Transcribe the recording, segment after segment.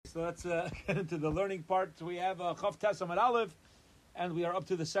So let's get into the learning part. So we have Chav Tes Amud Aleph, and we are up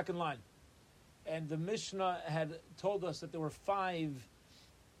to the second line. And the Mishnah had told us that there were five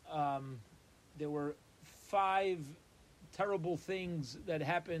terrible things that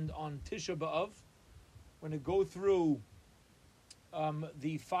happened on Tisha B'Av. We're going to go through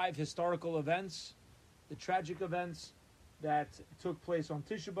the five historical events, the tragic events that took place on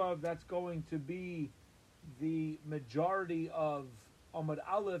Tisha B'Av. That's going to be the majority of Amud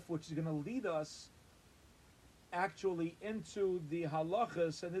Aleph, which is going to lead us actually into the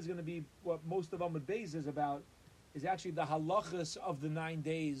halachas, and this is going to be what most of Amud Beis is about, is actually the halachas of the 9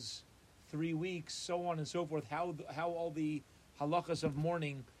 days, 3 weeks, so on and so forth, how all the halachas of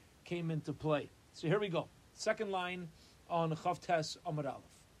mourning came into play. So here we go. Second line on Chav Tes Amud Aleph,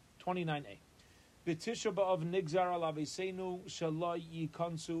 29a. B'Tisha B'Av nigzar al aviseinu shalai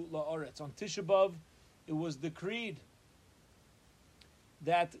yikansu la'aretz. On Tisha B'Av, it was decreed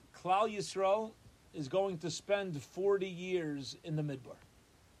that Klal Yisrael is going to spend 40 years in the Midbar.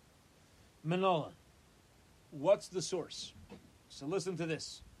 Manola. What's the source? So listen to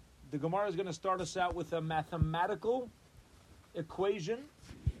this. The Gemara is going to start us out with a mathematical equation.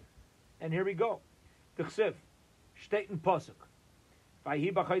 And here we go. T'chsev. Shteten Pasuk.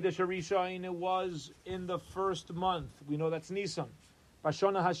 Vayhi b'chaydesh harishayin, it was in the first month. We know that's Nisan.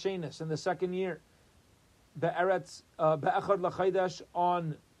 Bashona Hashenis, in the second year. Be'eretz be'echad l'chaydesh,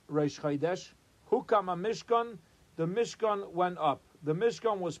 on Reish Chaydesh. Hukam HaMishkan, the Mishkan went up. The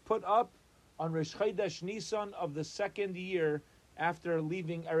Mishkan was put up on Reish Chaydesh Nisan of the second year after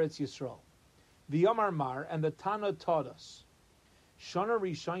leaving Eretz Yisrael. The Yomar Mar, and the Tana taught us, Shana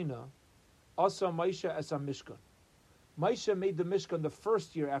Rishayna Asa Moshe as a Mishkan. Moshe made the Mishkan the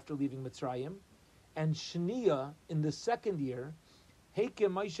first year after leaving Mitzrayim, and Shniya in the second year, Heike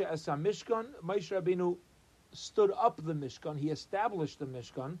Moshe as a Mishkan, Moshe Rabbeinu stood up the Mishkan, he established the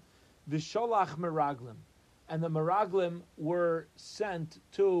Mishkan, Visholach Meraglim, and the Meraglim were sent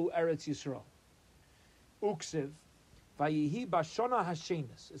to Eretz Yisrael. Uksiv, Vayihi Bashona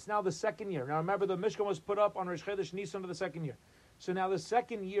Hashenis. It's now the second year. Now remember, the Mishkan was put up on Rosh Chodesh Nisan of the second year. So now the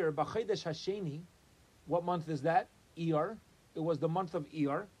second year, B'Chodesh Hasheni, what month is that? Iyar. It was the month of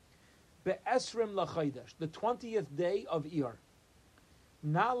Iyar. Be'esrim L'Chodesh, the 20th day of Iyar.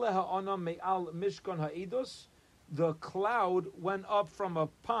 Mishkan Ha'edos, the cloud went up from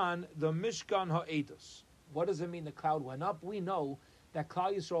upon the Mishkan Ha'edos. What does it mean the cloud went up? We know that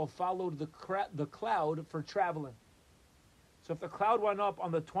Klal Yisrael followed the cloud for traveling. So if the cloud went up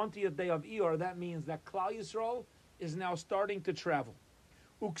on the 20th day of Iyar, that means that Klal Yisrael is now starting to travel.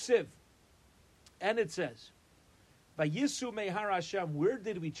 Uksiv. And it says, Vayisu Mehar Hashem, where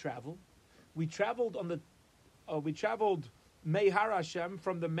did we travel? We traveled Mehar Hashem,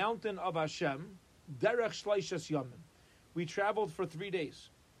 from the mountain of Hashem, Derech Shleishas Yomim. We traveled for 3 days.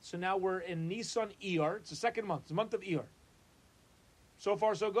 So now we're in Nisan Iyar. It's the second month. It's the month of Iyar. So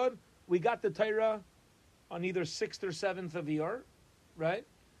far, so good. We got the Torah on either 6th or 7th of Iyar, right?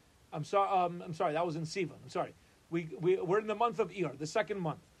 I'm sorry, that was in Sivan. I'm sorry. We're in the month of Iyar, the second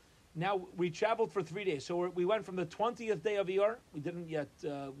month. Now, we traveled for 3 days. So we went from the 20th day of Iyar. We didn't yet,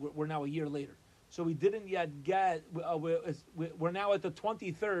 we're now a year later. So we didn't yet get, we're now at the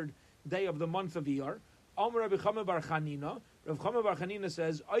 23rd day of the month of Iyar. Amar Rabbi Chama bar Chanina. Rabbi Chama bar Chanina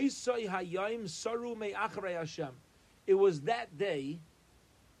says, Oisai hayayim saru me'achrei Hashem. It was that day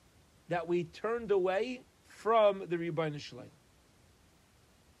that we turned away from the Rebbeinu Shalom.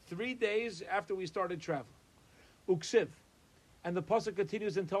 3 days after we started traveling. Uksiv. And the pasuk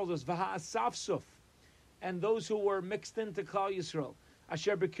continues and tells us, V'ha'asafsuf, and those who were mixed into Klal Yisrael,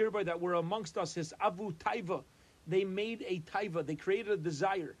 Asher Bekirba, that were amongst us, his Avu Taiva, they made a Taiva, they created a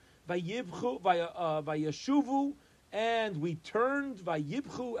desire. Vayibchu, Vayashuvu, and we turned,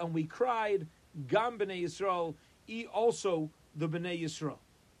 Vayibchu, and we cried, Gam B'nei Yisrael, also the B'nei Yisrael.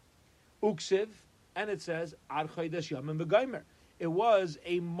 Uksiv, and it says, Ad Chodesh Yamim B'Gaimer. It was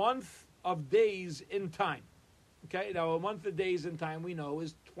a month of days in time. Okay, now a month of days in time we know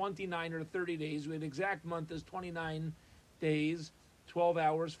is 29 or 30 days. The exact month is 29 days, 12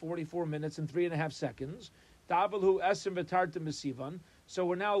 hours, 44 minutes, and 3.5 seconds. Davalhu Esim V'Tartim B'Sivan. So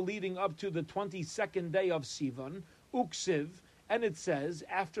we're now leading up to the 22nd day of Sivan, Uksiv, and it says,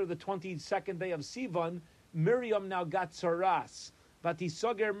 after the 22nd day of Sivan, Miriam now got Tsaras.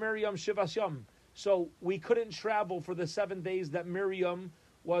 Vatisager Miriam Shivasyam. So we couldn't travel for the 7 days that Miriam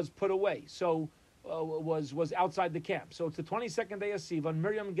was put away. So was outside the camp. So it's the 22nd day of Sivan.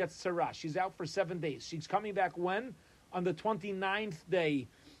 Miriam gets Sarah. She's out for 7 days. She's coming back when? On the 29th day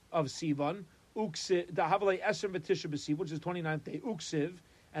of Sivan. Uksiv, the Havalei Esrim B'Tisha B'Siv, which is 29th day. Uksiv.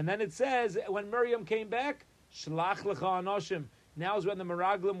 And then it says, when Miriam came back, Shlach Lecha Anoshim, Now is when the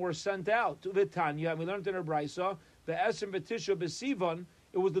Meraglim were sent out. Vitanya, and we learned in our Brisa, the Esrim V'Tisha B'Sivan,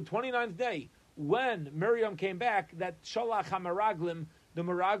 it was the 29th day when Miriam came back that Shalach HaMeraglim, the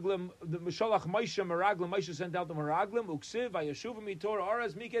Shalach Moshe Meraglim, Moshe sent out the Meraglim, Uksiv, Vayashuvim Mitor,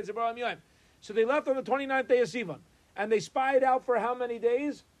 Aras, Miketz, Abraham Yoim. So they left on the 29th day of Sivan, and they spied out for how many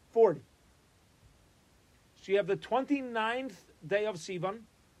days? 40. So you have the 29th day of Sivan,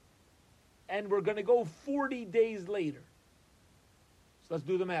 and we're going to go 40 days later. So let's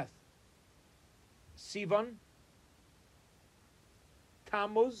do the math. Sivan,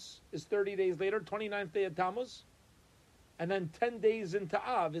 Tammuz is 30 days later, 29th day of Tammuz, and then 10 days into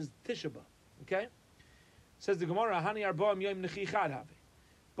Av is Tisha B'Av. Okay? Says the Gemara, Hani Arba'am Yom Nechi Chad Have.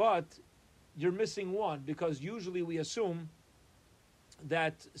 But you're missing one, because usually we assume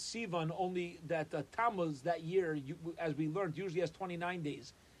that Sivan only, that Tammuz that year, as we learned, usually has 29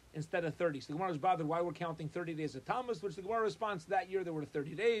 days instead of 30. So the Gemara is bothered why we're counting 30 days of Tammuz, which the Gemara responds that year there were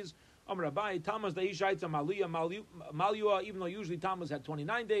 30 days. Amar Abai, Tammuz Daishaitza Malua, even though usually Tammuz had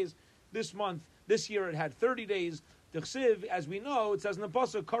 29 days, this year it had 30 days. The Chsiv, as we know, it says in the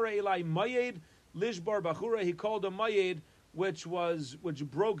Pasuk, Kara Elai Mayed, Lishbar Bachura, he called a Mayed, which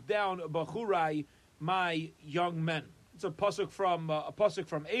broke down Bachurai, my young men. It's a pasuk from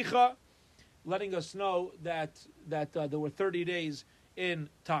Eicha, letting us know that there were 30 days in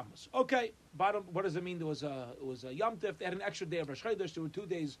Tammuz. Okay, what does it mean? It was a Yom Tif. They had an extra day of Rosh Chodesh. There were 2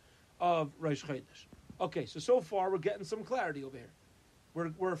 days of Rosh Chodesh. Okay, so far we're getting some clarity over here.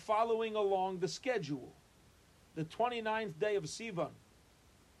 We're following along the schedule. The 29th day of Sivan,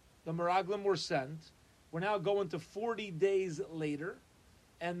 the Meraglim were sent. We're now going to 40 days later,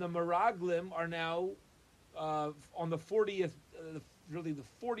 and the Meraglim are now on the 40th, really the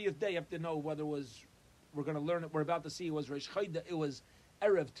 40th day. You have to know whether it was, we're going to learn it, we're about to see it was Rosh Chodesh, it was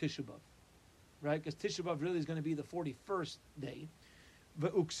Erev Tisha B'Av, right? Because Tisha B'Av really is going to be the 41st day.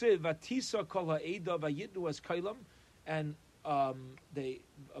 V'uksiv vatisa kol ha'eda v'yitnu as kailam, and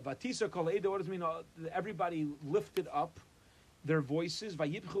vatisa kol ha'eda, what does it mean? Everybody lifted up their voices,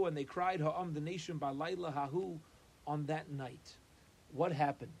 vayibchu, and they cried ha'am, the nation, ba'layla hahu, on that night. What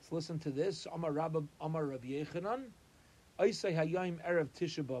happened? Let's listen to this. Amar Rabbi Yechanan, Aisei hayayim erev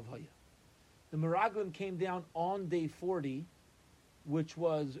Tisha B'Av haya. The Meraglim came down on day 40, which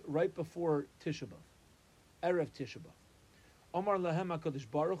was right before Tisha B'Av, erev Tisha B'Av. Amar lahem HaKadosh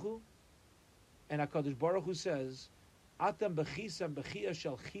Baruch Hu, and HaKadosh Baruch Hu says, Atam b'chisam b'chia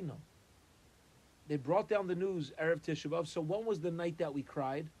shel chinam. They brought down the news, erev Tisha B'Av. So when was the night that we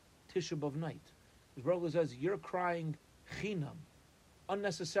cried? Tisha B'Av night. The Baruch Hu says, you're crying chinam,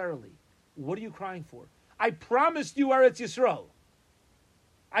 unnecessarily. What are you crying for? I promised you Eretz Yisrael.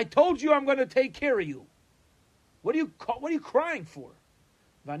 I told you I'm going to take care of you. What are you crying for?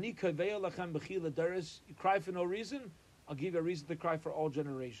 You cry for no reason? I'll give you a reason to cry for all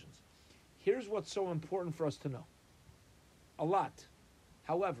generations. Here's what's so important for us to know. A lot.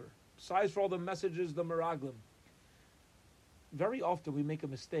 However, besides for all the messages, the Meraglim, very often we make a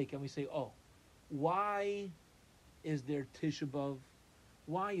mistake and we say, oh, why is there Tisha B'Av?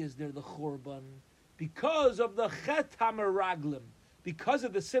 Why is there the Chorban? Because of the Chet HaMeraglim, because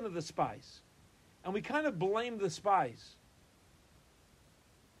of the sin of the spies. And we kind of blame the spies.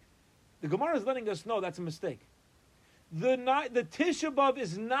 The Gemara is letting us know that's a mistake. The Tisha B'Av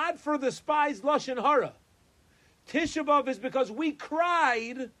is not for the spies' Lashon Hara. Tisha B'Av is because we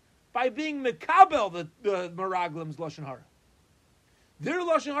cried by being Mekabel, the Meraglim's Lashon Hara. Their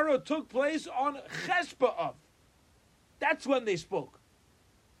Lashon Hara took place on Ches B'Av. That's when they spoke.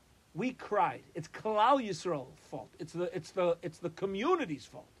 We cried. It's Klal Yisrael's fault. It's the community's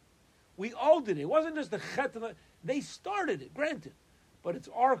fault. We all did it. It wasn't just the Chet. They started it, granted, but it's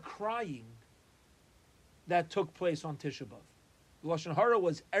our crying that took place on Tisha B'Av. The Lashon Hara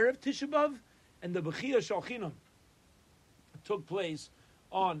was Erev Tisha B'Av, and the Bechia Shel Chinam took place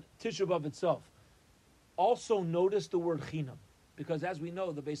on Tisha B'Av itself. Also notice the word Chinam, because as we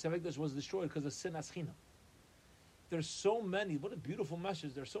know, the Beis HaMikdash was destroyed because of Sinas Chinam. There's so many, what a beautiful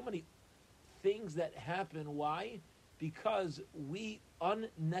message. There's so many things that happen. Why? Because we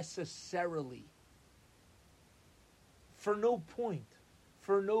unnecessarily, for no point,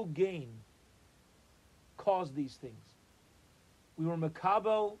 for no gain, caused these things. We were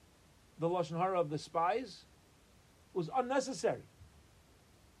Mekabel, the Lashon Hara of the spies, was unnecessary.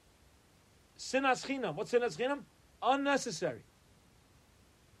 Sinas Chinam. What's Sinas Chinam? Unnecessary.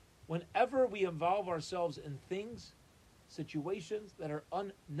 Whenever we involve ourselves in things, situations that are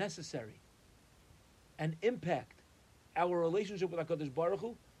unnecessary and impact our relationship with HaKadosh Baruch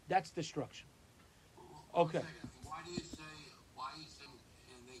Hu, that's destruction. Okay. Why do you say,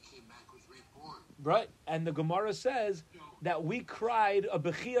 and they came back with reborn? Right. And the Gemara says, No, that we cried a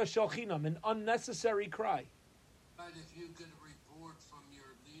bechia shel chinam, an unnecessary cry. But if you get a report from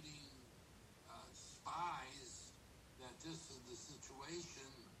your leading spies that this is the situation,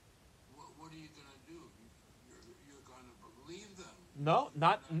 what are you going to do? You're going to believe them. No,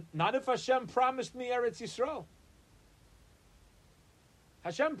 not if Hashem promised me Eretz Yisrael.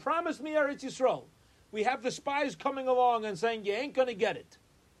 Hashem promised me Eretz Yisrael. We have the spies coming along and saying, you ain't going to get it.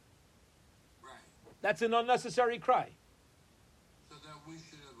 Right. That's an unnecessary cry. So that we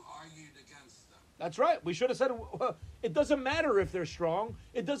should have argued against them. That's right. We should have said, well, it doesn't matter if they're strong.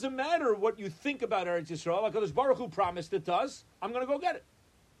 It doesn't matter what you think about Eretz Yisrael. HaKadosh Baruch Hu promised it to us. I'm going to go get it.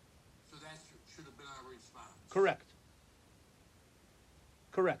 So that should have been our response. Correct.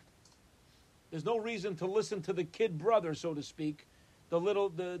 There's no reason to listen to the kid brother, so to speak,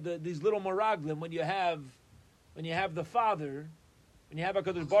 these little Meraglim when you have the father, when you have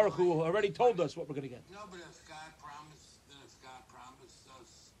HaKadosh Baruch Hu who already told us what we're going to get. No, but if God promised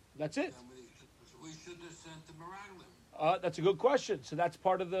us, that's it. Then we should have sent the Meraglim. That's a good question. So that's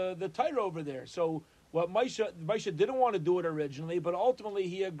part of the Torah over there. So what Moshe didn't want to do it originally, but ultimately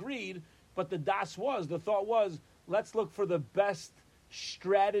he agreed. But the thought was, let's look for the best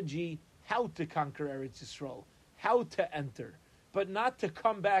strategy how to conquer Eretz Yisrael, how to enter, but not to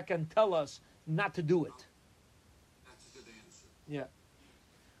come back and tell us not to do it. That's a good answer. Yeah.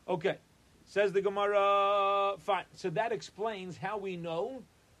 Okay. Says the Gemara, fine. So that explains how we know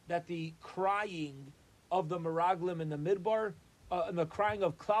that the crying of the Meraglim in the Midbar, and the crying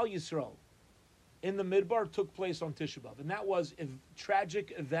of Klal Yisrael in the Midbar took place on Tisha B'Av. And that was a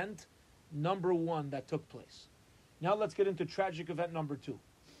tragic event number 1 that took place. Now let's get into tragic event number 2.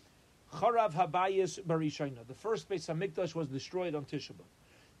 Charav Habayis Barishayna. The first Beis Hamikdash was destroyed on Tisha B'Av.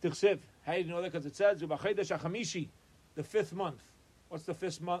 Tichsev. How do you know that? Because it says, U'b'chaydash HaChamishi, the 5th month. What's the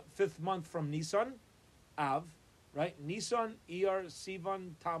fifth month from Nisan? Av. Right? Nisan, Iyar,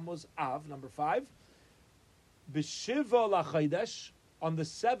 Sivan, Tammuz, Av. Number 5. B'shiva l'chaydash. On the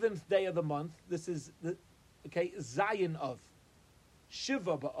 7th day of the month. This is, Zayin of.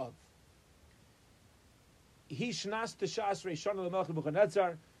 Shiva ba'av. He shnas teshas reishana lemelech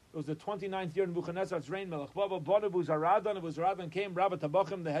Nebuchadnezzar. It was the 29th year in Nebuchadnezzar's reign. Melech Bava Bonabu Zaradan. It was Zaradan came. Rabbi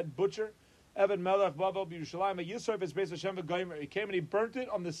Tabachim, the head butcher. Evan Melech Bava B'Yerushalayim. A Yisrael his base Hashem v'Goymer. He came and he burnt it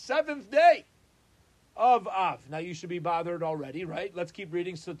on the 7th day of Av. Now you should be bothered already, right? Let's keep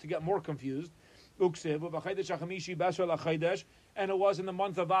reading so to get more confused. Uksiv u'b'chaydesh hachamishi b'asher l'chaydesh, and it was in the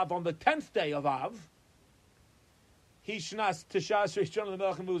month of Av on the 10th day of Av. He shnas tishas reishon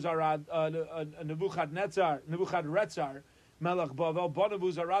lemelech Nebuchadnezzar melech Bavel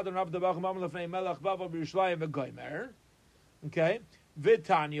bonavu zarad and Rabbi Tabachim am lefnei melech Bavel b'Yerushalayim v'Goymer. Okay,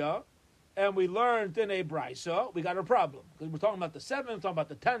 Vitanya, and we learned in a brisa we got a problem because we're talking about the 7th, talking about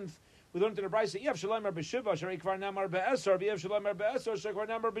the 10th. We learned in a brisa Yev Shalamer b'Shiva sharei kvar namar be'esar Yev Shalamer be'esar sharei kvar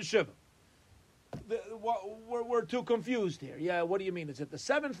namar b'Shiva. We're too confused here. Yeah, what do you mean? Is it the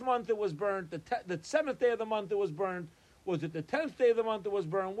 7th month it was burned? The 7th day of the month it was burned? Was it the 10th day of the month it was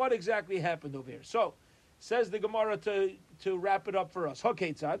burned? What exactly happened over here? So, says the Gemara to wrap it up for us.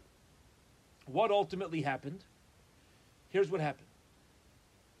 Haketzad, what ultimately happened? Here's what happened.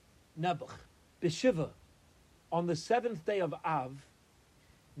 Nebuch, B'Shiva, on the 7th day of Av,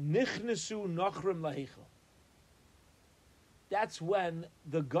 Nichnesu Nachrim Lahechel. That's when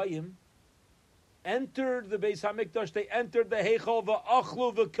the Goyim entered the Beis Hamikdash. They entered the Heichal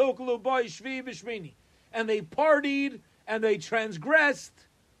v'achlu v'kilkelu b'y shvi b'shmini, and they partied and they transgressed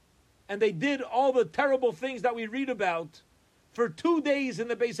and they did all the terrible things that we read about for 2 days in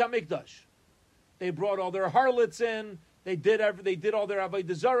the Beis Hamikdash. They brought all their harlots in. They did all their avodah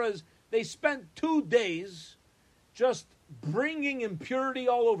zaras. They spent 2 days just bringing impurity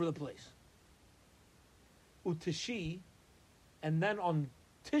all over the place. Utashi, and then on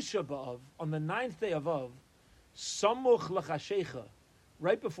Tisha B'Av, on the 9th day of Av, Samuch L'chashecha,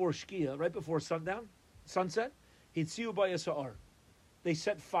 right before Shkia, right before sunset, Hitziu B'Yasa'ar. They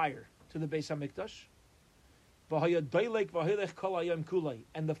set fire to the Beis HaMikdash. V'haya Dailek V'hilech Kol Hayom Kulei.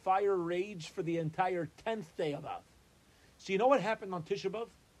 And the fire raged for the entire 10th day of Av. So you know what happened on Tisha B'Av?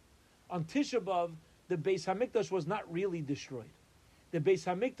 On Tisha B'Av, the Beis HaMikdash was not really destroyed. The Beis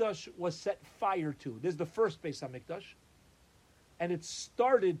HaMikdash was set fire to. This is the first Beis HaMikdash. And it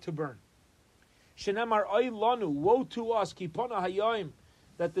started to burn. Shenamar Oy Lanu, woe to us, Kipona Hayom,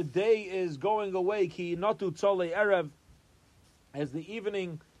 that the day is going away, Ki Natu Tzolei Erev, as the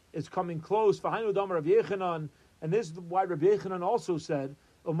evening is coming close. V'hainu Damar Rav Yechanan, and this is why Rav Yechanan also said,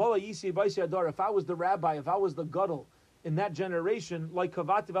 Umala Yisi Baisi Adar, if I was the rabbi, if I was the gadol in that generation, like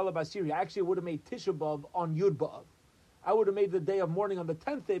Kavat Vela Basiri, I actually would have made Tisha B'Av on Yud B'Av. I would have made the day of mourning on the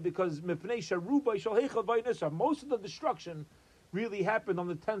 10th day because most of the destruction really happened on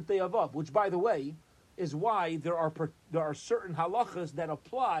the 10th day of Av, which, by the way, is why there are certain halachas that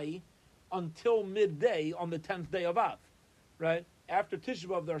apply until midday on the 10th day of Av, right? After Tisha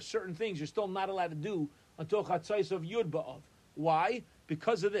B'Av, there are certain things you're still not allowed to do until Chatzais of Yud B'Av. Why?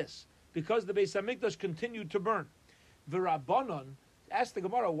 Because of this. Because the Beis HaMikdash continued to burn. The Rabbanon asked the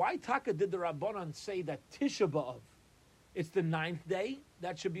Gemara, why Taka did the Rabbanon say that Tisha B'Av, it's the 9th day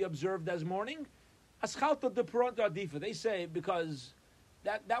that should be observed as mourning? Aschalta de Peront Adifa. They say because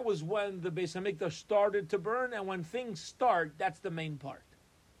that was when the Beis HaMikdash started to burn, and when things start, that's the main part.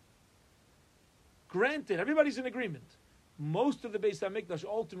 Granted, everybody's in agreement. Most of the Beis HaMikdash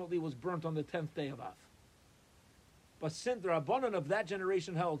ultimately was burnt on the 10th day of Av. But since the Rabbanon of that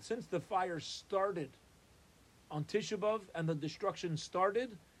generation held, since the fire started on Tisha B'Av and the destruction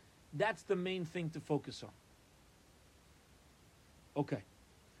started, that's the main thing to focus on. Okay.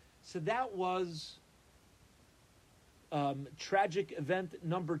 So that was tragic event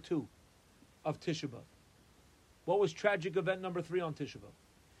number 2 of Tisha B'Av. What was tragic event number 3 on Tisha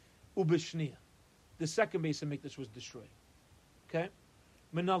B'Av? Ubishnia. The second Beis HaMikdash was destroyed. Okay?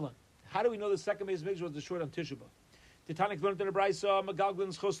 Menalan. How do we know the second Beis HaMikdash was destroyed on Tisha B'Av? Titanic learned in the Brayso,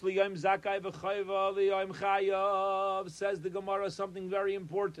 Megalglin Schus Liyom Zakai V'Chayva Liyom Chayav, says the Gemara something very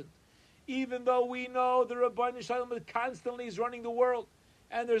important. Even though we know the Rabbeinu Shalom constantly is running the world,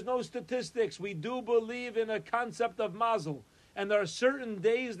 and there's no statistics, we do believe in a concept of mazel. And there are certain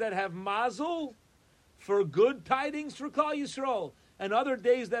days that have mazel for good tidings for Klal Yisrael, and other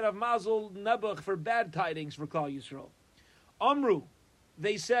days that have mazel nebuch for bad tidings for Klal Yisrael. Amru,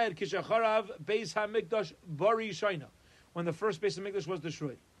 they said, Kishacharav Beis HaMikdash Bari Shaina, when the first Beis HaMikdash was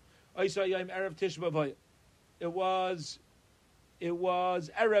destroyed. Oisa Yom Erev Tisha B'Av. It was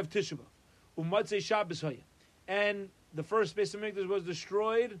Erev Tisha B'Av. Umatzei Shabbos Haya. And the first Beis HaMikdash was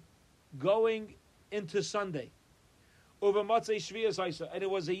destroyed going into Sunday. Uvamatzei Shvias Haisa. And it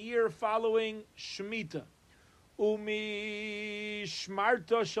was a year following Shemitah. Umi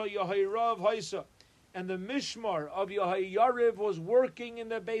Shmarta Shal Yehorav Haisa. And the Mishmar of Yehoyariv was working in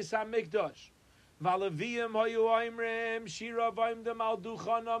the Beis HaMikdash. Valaviyim Hayu Aimrim Shira Vaimdem Al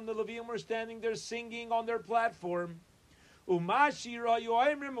Duchanam. The Levim were standing there singing on their platform. Umashira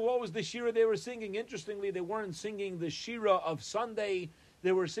Yoimrim. What was the shira they were singing? Interestingly, they weren't singing the shira of Sunday.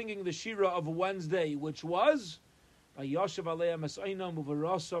 They were singing the shira of Wednesday, which was Yashav Aleim Esainam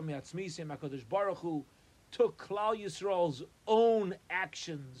Uvarasam Yatzmisim Hakadosh Baruch Hu took Klal Yisrael's own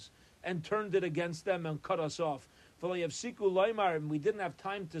actions and turned it against them and cut us off. And we didn't have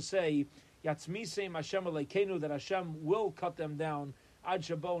time to say Yatzmisim Hashem Aleikenu, that Hashem will cut them down. Ad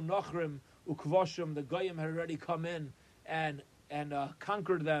Shabo Nachrim Ukvoshim, the Goyim had already come in and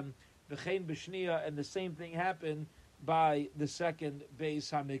conquered them. V'chein b'shnia, and the same thing happened by the second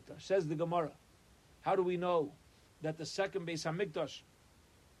Beis HaMikdash. Says the Gemara, how do we know that the second Beis HaMikdash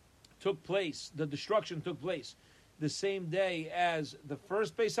took place, the destruction took place, the same day as the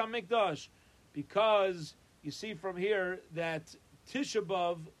first Beis HaMikdash? Because you see from here that Tisha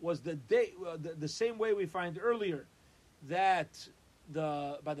B'Av was the day, the same way we find earlier, that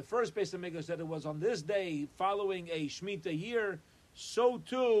by the first Beis HaMikdash that it was on this day following a Shemitah year, so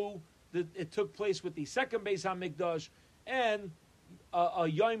too it took place with the second Beis HaMikdash, and a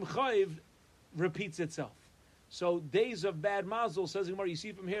Yom Chayv repeats itself. So days of bad mazel, says Gemara, you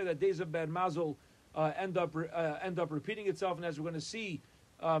see from here that days of bad mazel end up repeating itself, and as we're going to see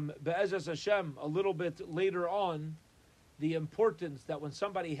Be'ezras Hashem a little bit later on, the importance that when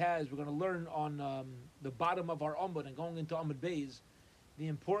somebody has, we're going to learn on the bottom of our Amud and going into Amud Beis, the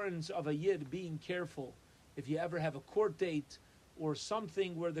importance of a Yid being careful. If you ever have a court date or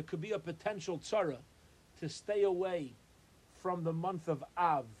something where there could be a potential tzara, to stay away from the month of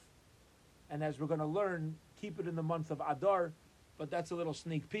Av. And as we're going to learn, keep it in the month of Adar, but that's a little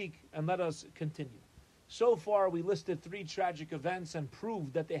sneak peek, and let us continue. So far, we listed 3 tragic events and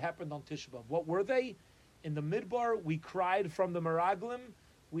proved that they happened on Tisha B'Av. What were they? In the Midbar, we cried from the Meraglim.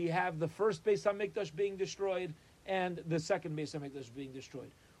 We have the first Beis HaMikdash being destroyed and the second Beis HaMikdash being destroyed.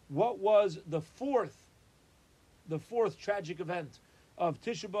 What was the fourth tragic event of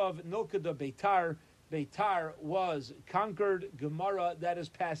Tisha B'Av? Nilkada Beitar. Beitar was conquered. Gemara, that is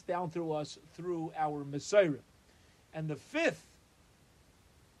passed down through us through our Messiah. And the 5th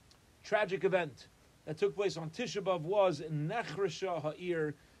tragic event that took place on Tisha B'Av was Nechresha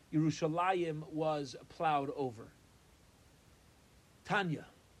Ha'ir. Yerushalayim was plowed over. Tanya,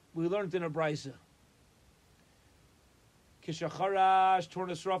 we learned in a Brisa. Kishacharash,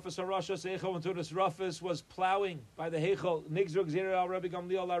 Tornas Rafis, Arashas, Eichel, and Tornas Rafis was plowing by the Heichel. Nigzrug Zera al Rabbi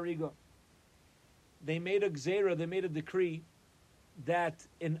Gamliel Ariga. they made a gzera, they made a decree that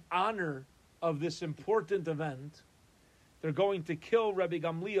in honor of this important event, they're going to kill Rabbi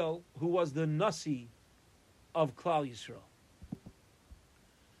Gamliel, who was the Nasi of Klal Yisrael.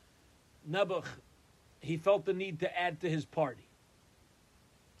 Nebuch, he felt the need to add to his party.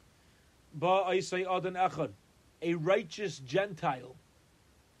 A righteous Gentile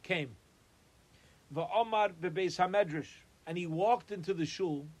came. Va'omar bebeis hamedrash, and he walked into the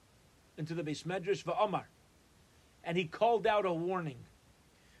shul, into the beis medrash. Va'omar, and he called out a warning.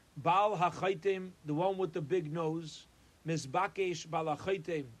 Baal hachaitim, the one with the big nose, mizbakesh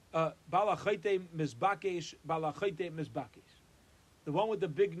balachaitim, balachaitim mizbakesh balachaitim mizbakesh. The one with the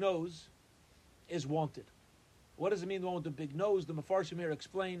big nose is wanted. What does it mean, the one with the big nose? The Mefarshim here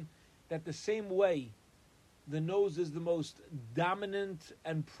explain that the same way the nose is the most dominant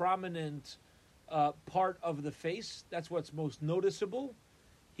and prominent part of the face, that's what's most noticeable.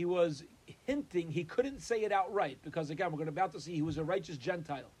 He was hinting, he couldn't say it outright, because again, we're about to see he was a righteous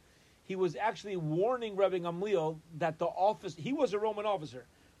Gentile. He was actually warning Rabbi Gamliel that the office, he was a Roman officer,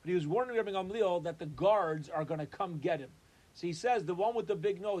 but he was warning Rabbi Gamliel that the guards are going to come get him. So he says, the one with the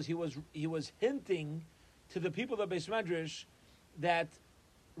big nose, he was hinting to the people of the Beis Medrash that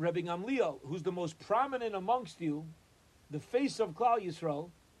Rabbi Gamliel, who's the most prominent amongst you, the face of Klal Yisrael,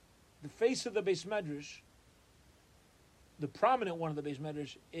 the face of the Beis Medrash, the prominent one of the Beis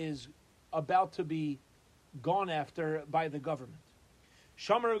Medrash, is about to be gone after by the government.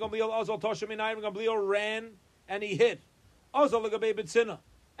 Shamar Gamliel Azal Tosha Minayim, Gamliel ran and he hid. Azal Lagabe B'tzina,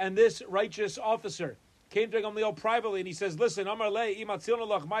 and this righteous officer came to Gamliel privately and he says, "Listen, Amar Le Imatzilna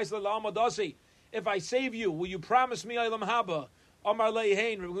Lach Ma'isla La'amadasi. If I save you, will you promise me Eilam Haba?" Amar Le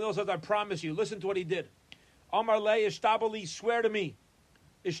Hein. Gamliel says, "I promise you." Listen to what he did. Amar Le Ishtabali, swear to me.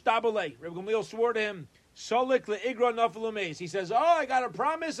 Ishtabale. Rabbi Gamliel swore to him. Solik le'igra nafalumes. He says, "Oh, I got a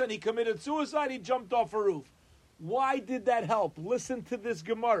promise," and he committed suicide. He jumped off a roof. Why did that help? Listen to this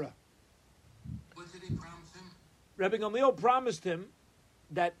Gemara. What did he promise him? Rabbi Gamliel promised him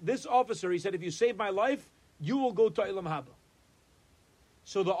that this officer, he said, if you save my life, you will go to Ilam Haba.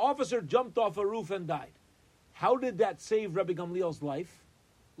 So the officer jumped off a roof and died. How did that save Rabbi Gamliel's life?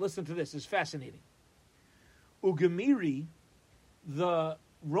 Listen to this, it's fascinating. Ugemiri, the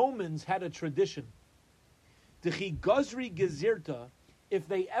Romans had a tradition. Dechi Gazri Gezirta, if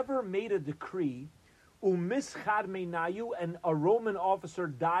they ever made a decree, Umischad Meinayu, and a Roman officer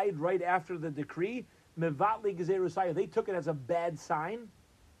died right after the decree, Mevatli Gezerusaya, they took it as a bad sign,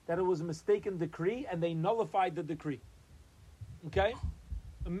 that it was a mistaken decree, and they nullified the decree. Okay?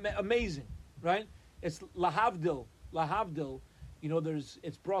 Amazing, right? It's lahavdil. You know,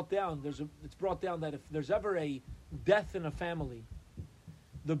 it's brought down that if there's ever a death in a family,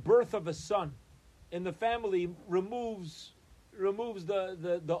 the birth of a son in the family removes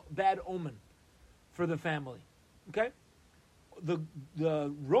the bad omen for the family. Okay?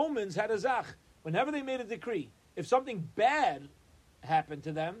 The Romans had a zach. Whenever they made a decree, if something bad happened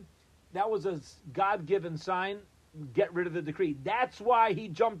to them, that was a God-given sign, get rid of the decree. That's why he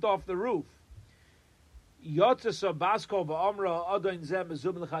jumped off the roof.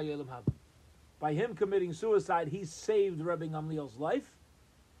 By him committing suicide, he saved Rabbi Gamliel's life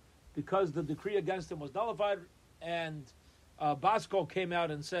because the decree against him was nullified, and Baskol came out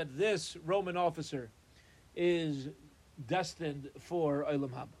and said, this Roman officer is destined for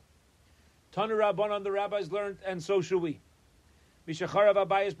Olam Haba. Tanu Rabbanan, the rabbis learned, and so should we. Mishacharav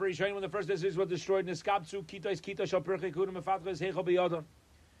Abayis Berishayin, when the first disease was destroyed, Niskabtsu Kitais Kita Shal Pirchei Kudim Mefatches Heichal Biyadon.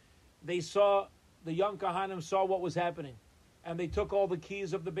 They saw, the young Kahanim saw what was happening, and they took all the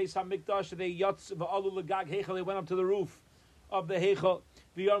keys of the Beis Hamikdash. They yatz va'alu legag Heichal. They went up to the roof of the Heichal.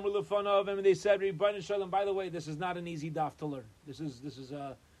 V'yarmu lefanav, and they said, Rebbeinu Shalom. By the way, this is not an easy daf to learn. This is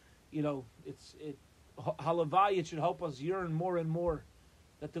halavai. It should help us yearn more and more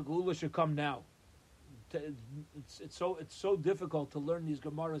that the Geula should come now. It's so difficult to learn these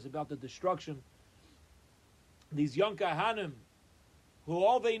Gemaras about the destruction. These young Kahanim, who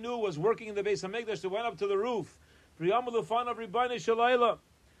all they knew was working in the Beis Hamikdash, they went up to the roof.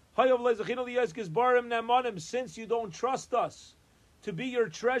 Since you don't trust us to be your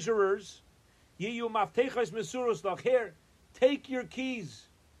treasurers, here, take your keys.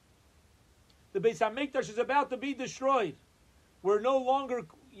 The Beis Hamikdash is about to be destroyed. We're no longer,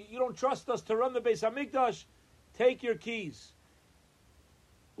 you don't trust us to run the Beis Hamikdash, take your keys.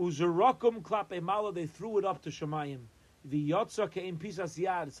 Uzurakum klape mala, they threw it up to Shemayim. The Yotza ke'im pisas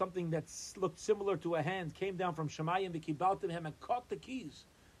yad, something that looked similar to a hand, came down from Shemayim, the kibaltim him, and caught the keys,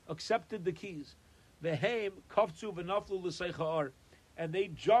 accepted the keys. Vehem kafzu v'naflu l'seicha'ar, and they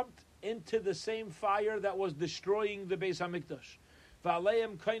jumped into the same fire that was destroying the Beis Hamikdash.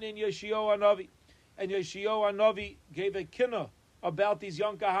 V'aleim kainin Yeshio Hanavi, and Yeshayahu Hanavi gave a kinna about these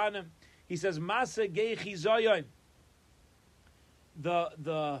young kahanim. He says, "Masa geichi zayin."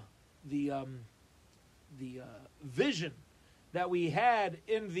 The vision that we had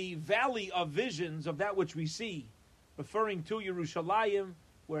in the valley of visions of that which we see, referring to Yerushalayim,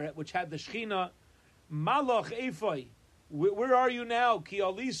 which had the Shechina. Malach Ephai, where are you now? Ki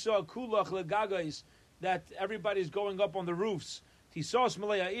alisa kulach legagais, that everybody's going up on the roofs. Tisos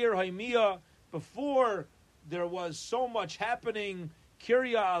Maleir Haimia, before there was so much happening.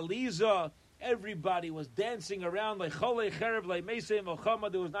 Kirya Aliza, everybody was dancing around like Chole Cherev, like Meisei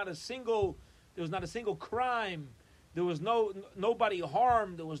Mochama. There was not a single crime. There was nobody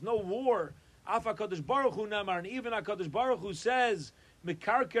harmed. There was no war. Afa Kadosh Baruch Hu Namar, and even HaKadosh Baruch Hu says,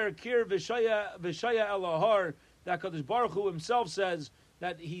 Mekarker Kir V'Shaya Elahar, that HaKadosh Baruch Hu himself says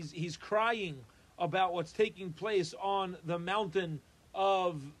that he's crying about what's taking place on the mountain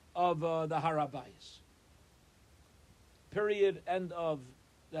of the Harabayas. Period. End of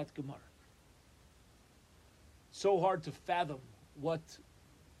that Gemara. So hard to fathom what,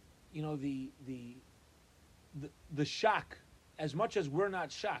 the shock, as much as we're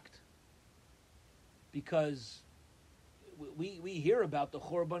not shocked, because we hear about the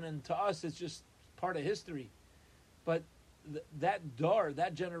Churban, and to us it's just part of history. But that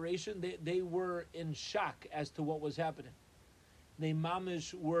generation, they were in shock as to what was happening. They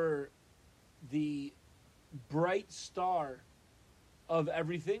mamish were the bright star of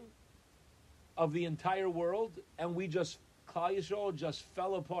everything, of the entire world, and Klal Yisrael just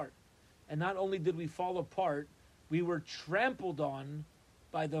fell apart. And not only did we fall apart, we were trampled on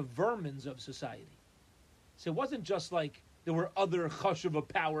by the vermins of society. So it wasn't just like there were other chashuva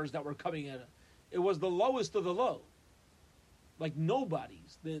powers that were coming at it. It was the lowest of the low. Like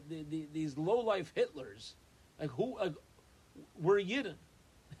nobodies, these low-life Hitlers, were Yidden.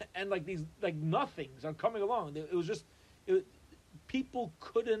 And these nothings are coming along. It was just, people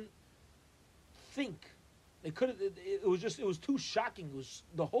couldn't think. They couldn't. It was too shocking. It was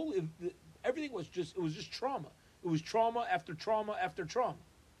everything was just trauma. It was trauma after trauma after trauma.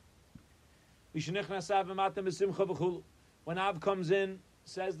 When Av comes in,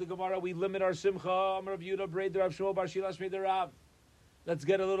 says the Gemara, we limit our simcha. Let's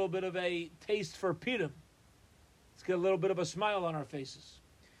get a little bit of a taste for Purim. Let's get a little bit of a smile on our faces.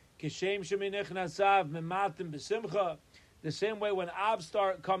 The same way when Av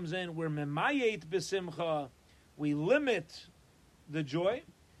comes in, we're memayet b'simcha. We limit the joy.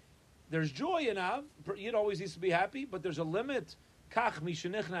 There's joy in Av. It always needs to be happy, but there's a limit. Kach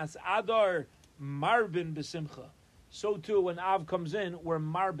mishenichnas adar marbin b'simcha. So too, when Av comes in, we're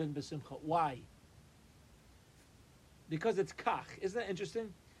marbin b'simcha. Why? Because it's kach. Isn't that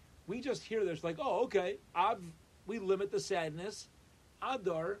interesting? We just hear there's okay, Av, we limit the sadness.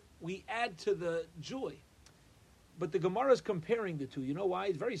 Adar, we add to the joy. But the Gemara is comparing the two. You know why?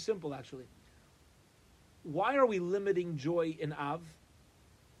 It's very simple, actually. Why are we limiting joy in Av?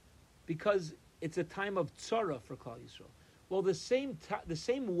 Because it's a time of tzara for Klal Yisrael. Well, the same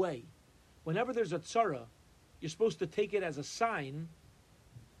way, whenever there's a tzara, you're supposed to take it as a sign.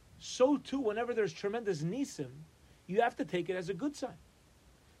 So too, whenever there's tremendous nisim, you have to take it as a good sign.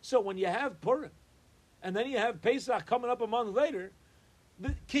 So when you have Purim, and then you have Pesach coming up a month later,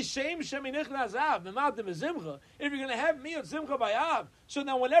 if you're going to have miyot simcha by Av, so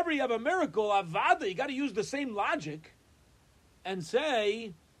now whenever you have a miracle, avada, you got to use the same logic, and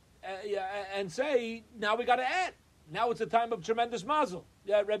say, now we got to add. Now it's a time of tremendous mazel.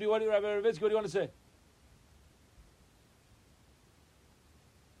 Yeah, Rabbi Ravitsky, what do you want to say?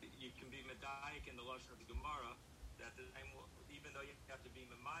 You can be medayik in the lashon of the Gemara that even though you have to be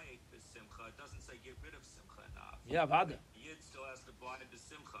memayik with simcha, it doesn't say get rid of simcha in Av. Yeah, avada. Yid still has to blind the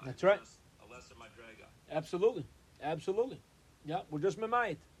simcha. That's right. A lesser madrega. Absolutely. Yeah, we're just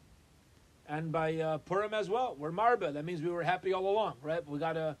memayit. And by Purim as well, we're marba. That means we were happy all along, right? We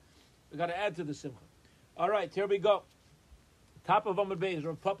gotta add to the simcha. All right, here we go. Top of Amud Beis,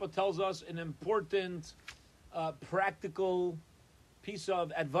 Rav Papa tells us an important, practical piece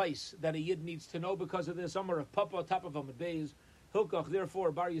of advice that a yid needs to know because of this. Amar Rav Papa, top of Amud Beis, Hilkach.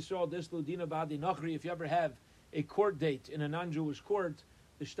 Therefore, Bar Yisrael Dislu Dina Ba'adi Nachri. If you ever have a court date in a non-Jewish court,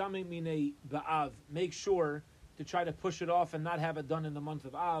 the Shtami Mine Ba'av. Make sure to try to push it off and not have it done in the month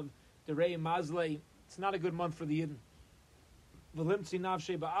of Av. The Rei Mazle. It's not a good month for the Yidden. V'limtzi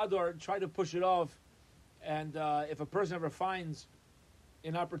Navshe Ba'adar. Try to push it off. And if a person ever finds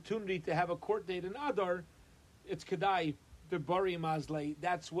an opportunity to have a court date in Adar, it's Kedai, the Bari Mazle.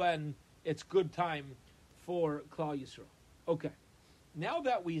 That's when it's good time for Klal Yisrael. Okay. Now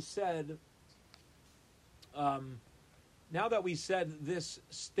that we said Now that we said this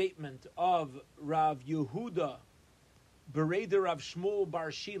statement of Rav Yehuda, Bereder Rav Shmuel Bar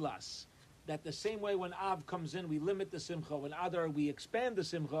Shilas, that the same way when Av comes in, we limit the Simcha, when Adar, we expand the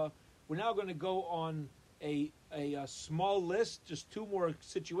Simcha, we're now going to go on a small list, just two more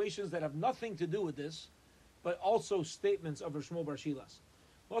situations that have nothing to do with this, but also statements of Rav Shmuel Bar Shilas.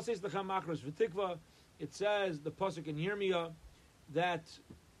 It says, the Pasuk in Yirmiyah, that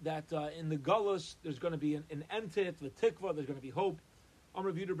in the Gullus, there's going to be an entit, v'tikva, there's going to be hope.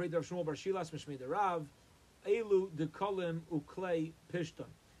 Amr Yudah Brei Rav Shmuel Bar Shilas Mishmei Rav, Elu dekalim uklei pishton.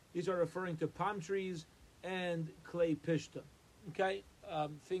 These are referring to palm trees and clay pishton. Okay,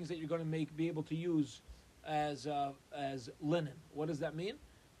 things that you're going to be able to use as linen. What does that mean?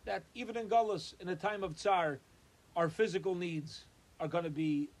 That even in Gullus, in a time of tsar, our physical needs are going to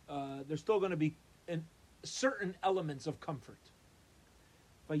be, there's still going to be in certain elements of comfort.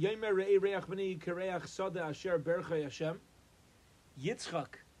 Yitzchak,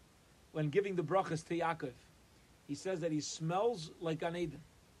 when giving the brachas to Yaakov, he says that he smells like Gan Eden.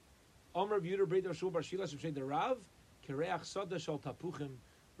 Omer Yudah Brei Rav Shmuel Bar Shilas Mishmei Rav, Kireach Sada Shal Tapuchim,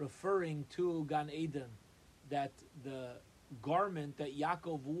 referring to Gan Eden, that the garment that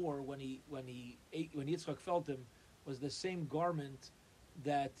Yaakov wore when Yitzchak felt him was the same garment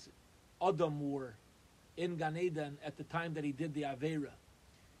that Adam wore in Gan Eden at the time that he did the Aveira.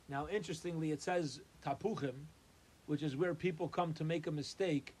 Now, interestingly, it says Tapuchim, which is where people come to make a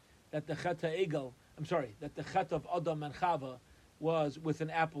mistake, that the Chet that the Chet of Adam and Chava was with an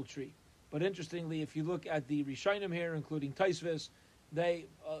apple tree. But interestingly, if you look at the Rishonim here, including Taisvis, it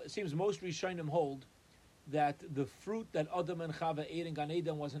seems most Rishonim hold that the fruit that Adam and Chava ate in Gan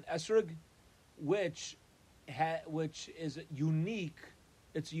Eden was an esrog, which is unique.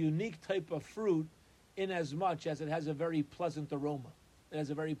 It's a unique type of fruit in as much as it has a very pleasant aroma. It has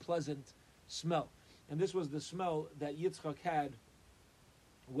a very pleasant smell. And this was the smell that Yitzchak had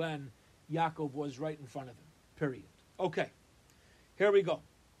when Yaakov was right in front of him. Period. Okay. Here we go.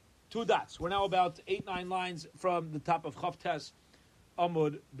 2 dots. We're now about 8-9 lines from the top of Chavtes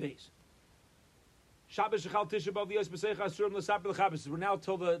Amud Beis. We're now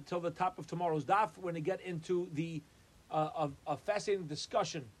till the top of tomorrow's daf. We're going to get into a fascinating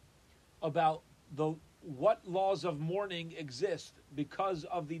discussion about what laws of mourning exist because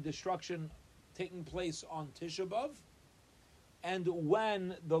of the destruction taking place on Tisha B'Av, and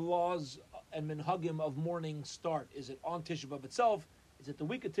when the laws and minhagim of mourning start. Is it on Tisha B'Av itself? Is it the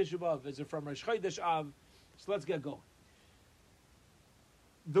week of Tisha B'Av? Is it from Rosh Chodesh Av? So let's get going.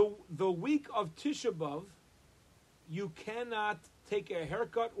 The week of Tisha B'Av, you cannot take a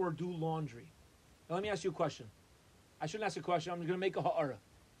haircut or do laundry. Now let me ask you a question. I shouldn't ask a question. I'm going to make a ha'ara.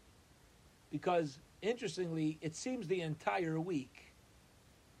 Because, interestingly, it seems the entire week,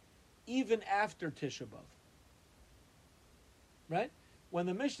 even after Tisha B'Av, right? When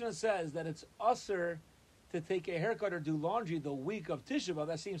the Mishnah says that it's usher to take a haircut or do laundry the week of Tisha B'Av,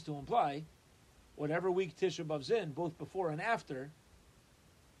 that seems to imply whatever week Tisha B'Av's in, both before and after,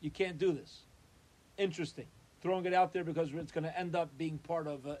 you can't do this. Interesting. Throwing it out there because it's going to end up being part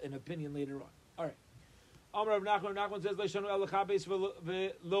of an opinion later on. All right. Amar Rav Nachman says,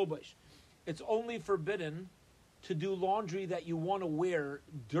 it's only forbidden to do laundry that you want to wear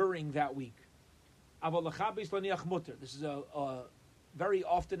during that week. This is a very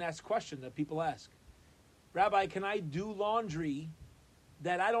often asked question that people ask. Rabbi, can I do laundry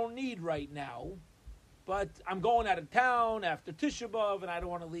that I don't need right now, but I'm going out of town after Tisha B'Av and I don't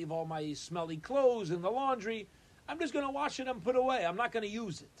want to leave all my smelly clothes in the laundry. I'm just going to wash it and put it away. I'm not going to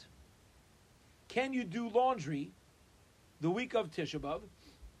use it. Can you do laundry the week of Tisha B'Av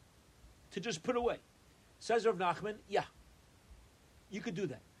to just put away? Says Rav Nachman, yeah, you could do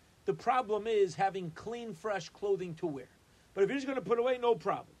that. The problem is having clean, fresh clothing to wear. But if you're just going to put away, no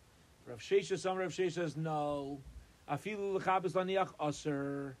problem. Rav Shesha, some Rav Shesha says, no. Afilu l'chabes laniach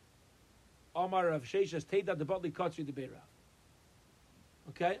aser. Omar Rav Shesha says, Teida de batli katri de beirav.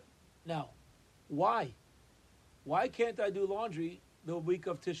 Okay? Now, why? Why can't I do laundry the week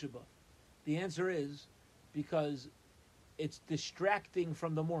of Tisha B'Av? The answer is because it's distracting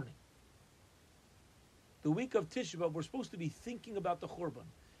from the morning. The week of Tisha B'Av, we're supposed to be thinking about the Churban.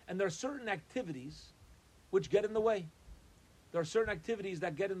 And there are certain activities which get in the way. There are certain activities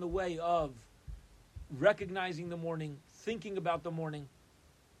that get in the way of recognizing the morning, thinking about the morning.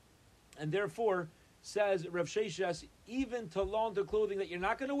 And therefore, says Rav Sheshes, even to launder clothing that you're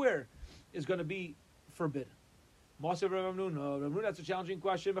not going to wear is going to be forbidden. Masav Rav Hamnuna, that's a challenging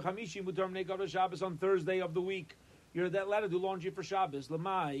question. On Thursday of the week, you're allowed to do laundry for Shabbos.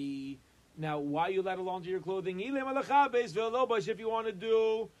 Lamai. Now, why are you allowed to launder your clothing? If you want to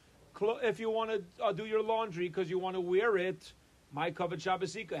do if you want to do your laundry because you want to wear it, my covered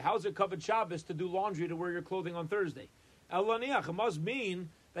Shabbosika. How's it covered Shabbos to do laundry to wear your clothing on Thursday? Elaniach, it must mean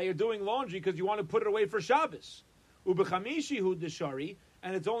that you're doing laundry because you want to put it away for Shabbos. Ubechamishi hu deshari,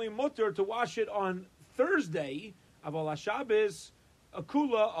 and it's only mutter to wash it on Thursday. Aval Shabbos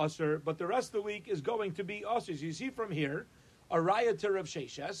akula aser, but the rest of the week is going to be aser. So you see from here, a raya to Rav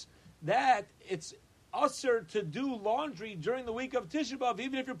Sheshes, that it's aser to do laundry during the week of Tisha B'Av,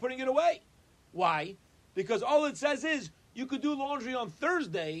 even if you're putting it away. Why? Because all it says is you could do laundry on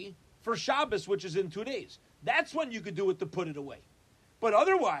Thursday for Shabbos, which is in 2 days. That's when you could do it to put it away. But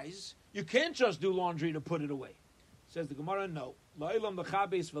otherwise, you can't just do laundry to put it away. Says the Gemara, no.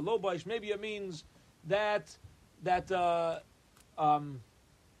 Maybe it means that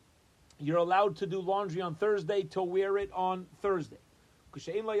you're allowed to do laundry on Thursday to wear it on Thursday.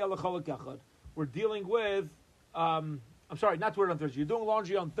 We're dealing with, I'm sorry, not to wear it on Thursday. You're doing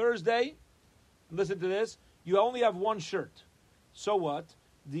laundry on Thursday. Listen to this. You only have one shirt. So what?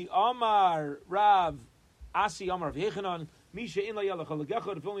 The Amar Rav Asi Amar of Yechanan, Misha in la yalachal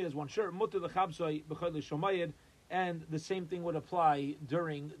gechad, if only has one shirt, mutter lechabsai b'chad l'shomayed, and the same thing would apply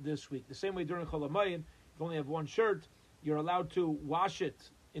during this week. The same way during Chol HaMoed, if you only have one shirt, you're allowed to wash it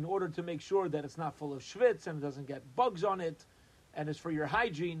in order to make sure that it's not full of schwitz and it doesn't get bugs on it, and it's for your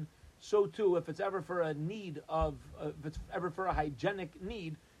hygiene. So too, if it's ever for a need of, if it's ever for a hygienic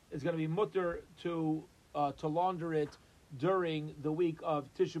need, it's going to be mutter to launder it during the week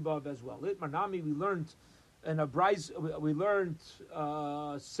of Tisha B'Av as well. Manami, we learned in a Bryce, we learned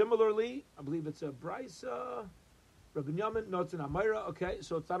similarly. I believe it's a Bryce, Rabbi Yamin. No, it's an Amira. Okay,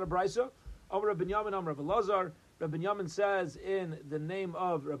 so it's not a Bryce. Amar Rabbi Yamin, Amar Rabbi Lazar. Rabbi Yamin says in the name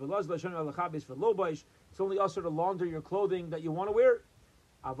of Rabbi Lazar, for Lobaish, it's only also to launder your clothing that you want to wear.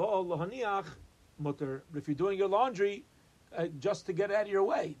 Avol lohaniach mutter. But if you're doing your laundry just to get out of your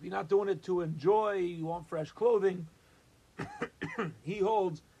way, if you're not doing it to enjoy, you want fresh clothing, he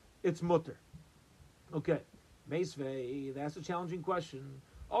holds it's mutter. Okay, Meisvei, that's a challenging question.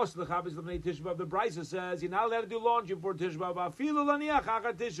 Also, the Chabez L'Bnei Tisha B'Av, the Brisa says you're not allowed to do laundry before Tisha B'Av. Afilu laniach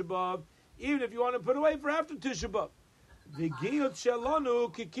achar Tisha B'Av, even if you want to put away for after Tisha B'Av. The Giyot Shalanu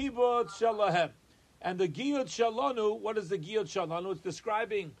kikibot shalahem. And the Giyot Shalanu, what is the Giyot Shalanu? It's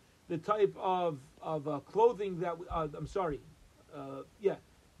describing the type of clothing that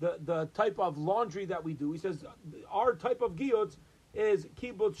the type of laundry that we do. He says our type of Giyot is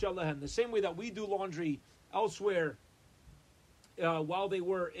Kibot Shalahem. The same way that we do laundry elsewhere while they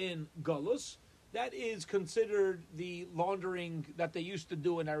were in Galus, that is considered the laundering that they used to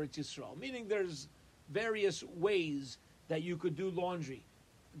do in Eretz Yisrael. Meaning there's various ways that you could do laundry.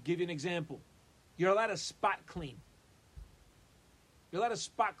 I'll give you an example. You're allowed to spot clean. You're allowed to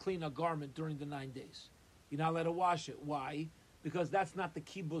spot clean a garment during the 9 days. You're not allowed to wash it. Why? Because that's not the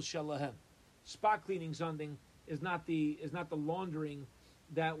Kibul Shalahem. Spot cleaning something is not the laundering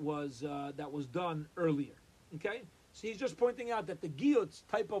that was done earlier. Okay? So he's just pointing out that the giyot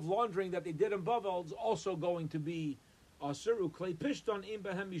type of laundering that they did in Bavel is also going to be asur uklei pishton im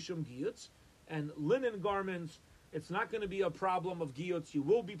behem mishum giyot, and linen garments. It's not going to be a problem of giyot. You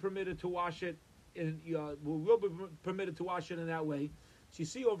will be permitted to wash it. Will be permitted to wash it in that way. So you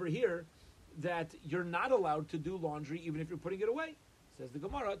see over here that you're not allowed to do laundry even if you're putting it away. Says the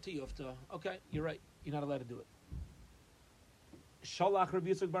Gemara tiyufta. Okay, you're right. You're not allowed to do it. Shalach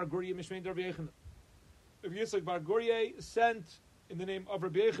Rabbi Yitzchak Bar Gurye Mishmein Rabbi Yechanan. Rabbi Yitzchak Bar Gurye sent in the name of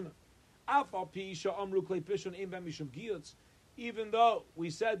Rabbi Yechanan. Afal pi sha'amru klei pishton im ben mishum giyotz. Even though we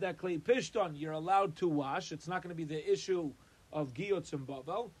said that klei pishton you're allowed to wash, it's not going to be the issue of giyotz and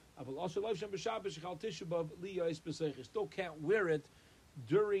bavel. Still can't wear it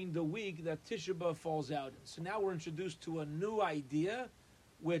during the week that Tisha B'Av falls out in. So now we're introduced to a new idea,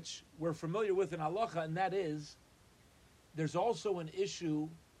 which we're familiar with in halacha, and that is there's also an issue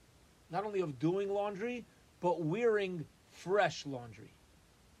not only of doing laundry, but wearing fresh laundry.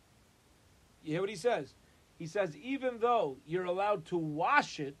 You hear what he says? He says even though you're allowed to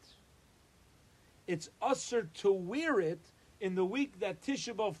wash it, it's usher to wear it in the week that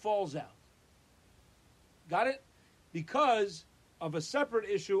Tisha B'Av falls out. Got it? Because of a separate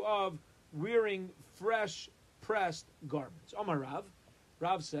issue of wearing fresh pressed garments. Omar Rav.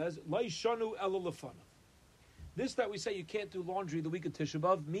 Rav says, Lai shanu ela lefanav. This that we say you can't do laundry the week of Tisha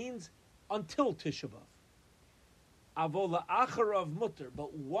B'Av means until Tisha B'Av. Avola acharav mutter.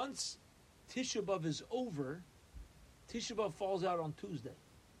 But once Tisha B'Av is over, Tisha B'Av falls out on Tuesday.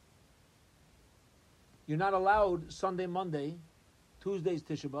 You're not allowed Sunday, Monday, Tuesday's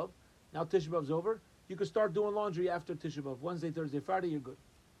Tisha B'Av. Now Tisha B'Av's over. You can start doing laundry after Tisha B'Av. Wednesday, Thursday, Friday, you're good.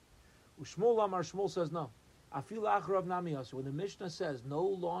 Ushmuel Amar Shmuel says no. Afil acharav nami asur. When the Mishnah says no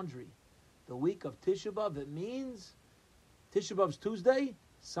laundry, the week of Tisha B'av, it means Tisha B'av's Tuesday,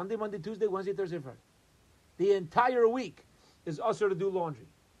 Sunday, Monday, Tuesday, Wednesday, Thursday, Friday. The entire week is usher to do laundry.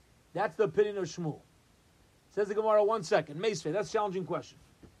 That's the opinion of Shmuel. Says the Gemara, 1 second. Meisvei, that's a challenging question.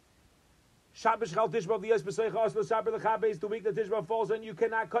 Shabbos Chal Tisha B'av V'yas B'seicha Asla Saper L'Chabes, the week that Tisha B'av falls in, you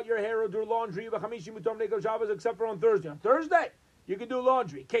cannot cut your hair or do laundry V'chamishi Mutom Neko Shabbos except for on Thursday. On Thursday, you can do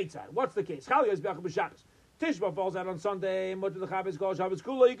laundry. Ketzad. What's the case? Chal Yas B'achab B'Shabbos. Tisha B'av falls out on Sunday, Mutter L'Chabes Kol Shabbos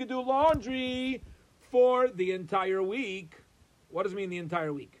Kula, you can do laundry for the entire week. What does it mean the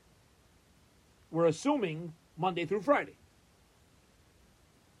entire week? We're assuming Monday through Friday.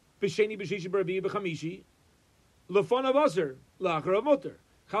 B'sheni b'shishi b'rabi b'chamishi l'fon avasar l'achar mutter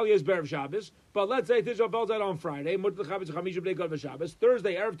chal yes berev Shabbos. But let's say Tisha B'av falls out on Friday. Mutter l'chabes b'chamishi b'nei kol b'Shabbos.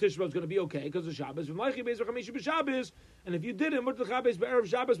 Thursday erev Tisha B'av is going to be okay because of Shabbos. V'mleichi beis b'chamishi b'Shabbos. And if you did it mutter l'chabes b'erev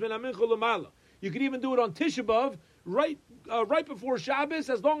Shabbos min amincha l'mala. You could even do it on Tisha B'av right before Shabbos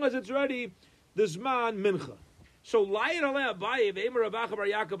as long as it's already the Zman Mincha. So Layit Alei Abaye v'Eimer Ravacha Bar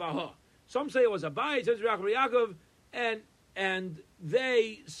Yaakov Aha. Some say it was Abaye, it says Ravacha Bar Yaakov, and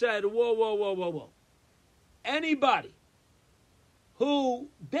they said, whoa. Anybody who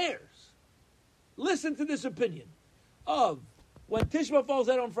dares listen to this opinion of when Tisha B'av falls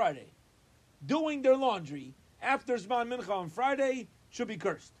out on Friday, doing their laundry after Zman Mincha on Friday should be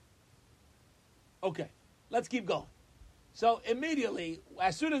cursed. Okay, let's keep going. So immediately,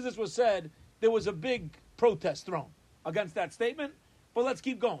 as soon as this was said, there was a big protest thrown against that statement, but let's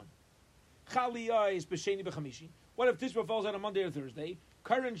keep going. What if Tisha B'av falls out on Monday or Thursday?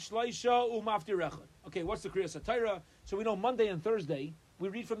 Okay, what's the Kriyas HaTorah? So we know Monday and Thursday, we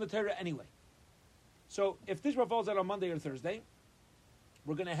read from the Torah anyway. So if Tisha B'av falls out on Monday or Thursday,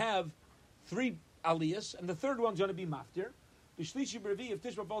 we're going to have 3 aliyahs, and the third one's going to be maftir. If Tisha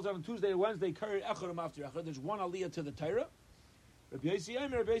B'av falls out on Tuesday or Wednesday, there's 1 aliyah to the Torah. Rabbi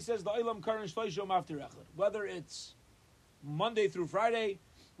Yossi says the Olam Karan Shloisho Maftir Echad. Whether it's Monday through Friday,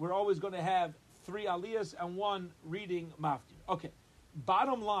 we're always going to have 3 aliyahs and 1 reading Maftir. Okay.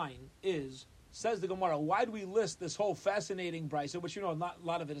 Bottom line is, says the Gemara, why do we list this whole fascinating brisa, which not a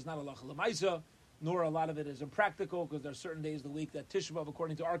lot of it is not halacha l'maisa, nor a lot of it is impractical, because there are certain days of the week that Tisha B'av,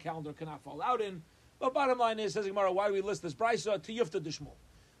 according to our calendar, cannot fall out in. But bottom line is, says the Gemara, why do we list this brisa? To Yufta de Shmuel.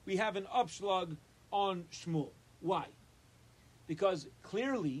 We have an upslug on Shmuel. Why? Because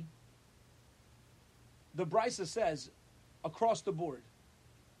clearly, the brisa says, across the board,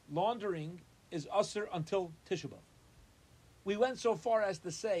 laundering is usher until Tisha B'av. We went so far as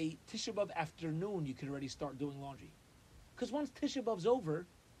to say, Tisha B'av afternoon, you can already start doing laundry. Because once Tisha B'av's over,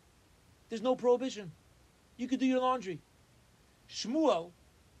 there's no prohibition. You could do your laundry. Shmuel,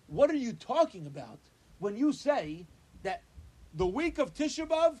 what are you talking about when you say that the week of Tisha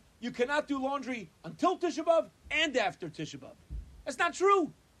B'av, you cannot do laundry until Tisha B'av and after Tisha B'av? That's not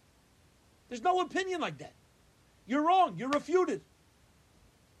true. There's no opinion like that. You're wrong. You're refuted.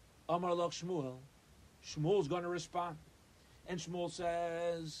 Amar Lach Shmuel. Shmuel's going to respond. And Shmuel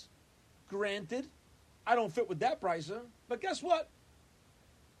says, granted, I don't fit with that brisa, but guess what?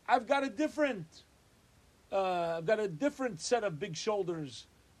 I've got a different set of big shoulders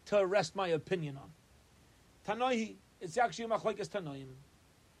to rest my opinion on. Tanoi, it's actually a machlekes Tanoim.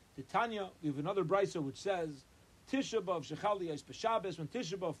 The Tanya, we have another brisa which says, Tisha B'av shechal yais b'Shabbos, when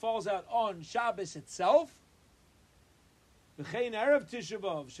Tisha B'av falls out on Shabbos itself, v'chein erev Tisha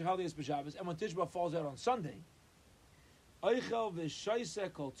B'av shechal yais b'Shabbos, and when Tisha B'av falls out on Sunday, oichel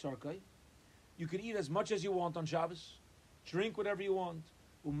v'shaiseh kol tzarkai, you can eat as much as you want on Shabbos, drink whatever you want,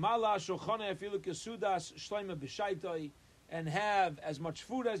 umala shochane afilu kesudas shleima b'shaitai, and have as much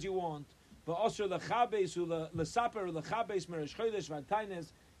food as you want, v'osher lechabes u'lesaper lechabes meresh chodesh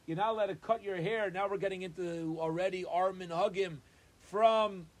v'ataines. You're not allowed to cut your hair. Now we're getting into already our minhagim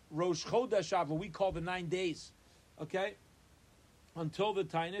from Rosh Chodesh, what we call the 9 days, okay? Until the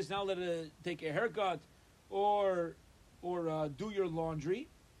tainus. Now let it take a haircut or do your laundry.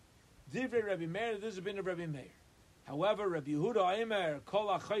 Divrei Rabbi Meir. This has been a Rabbi Meir. However, Rabbi Yehuda Aimer Kol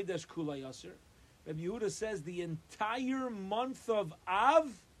HaChodesh Kula Yasser. Rabbi Yehuda says the entire month of Av,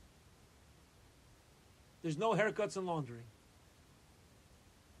 there's no haircuts and laundry.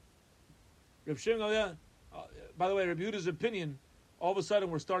 Reb Shimon, by the way, Reb Yehuda's opinion, all of a sudden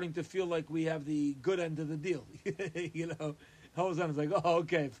we're starting to feel like we have the good end of the deal. All of a sudden it's like, oh,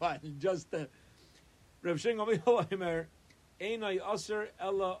 okay, fine. Just Reb Shimon Omer, Einai Aser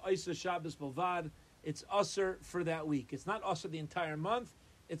Ella Isa Shabbos Balvad. It's Aser for that week. It's not Aser the entire month.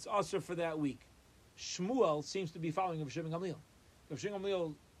 It's Aser for that week. Shmuel seems to be following Reb Shimon Gamliel. Reb Shimon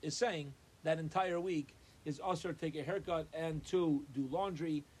Gamliel is saying that entire week is Aser to take a haircut and to do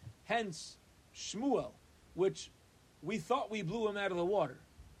laundry. Hence, Shmuel which we thought we blew him out of the water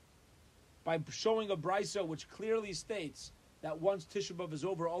by showing a brisa which clearly states that once Tisha B'Av is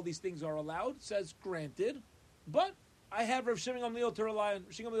over, all these things are allowed, says granted, but I have Rav Shimon Gamliel to rely on.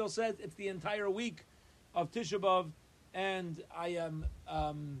 Rav Shimon Gamliel says it's the entire week of Tisha B'Av, and I am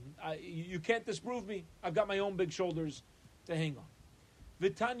you can't disprove me. I've got my own big shoulders to hang on.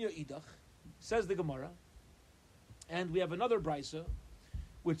 Vitanya idach, says the Gemara, and we have another brisa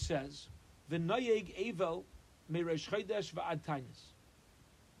which says v'nayeg evel meresh chodesh v'ad tainis.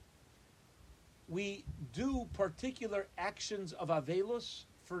 We do particular actions of avelus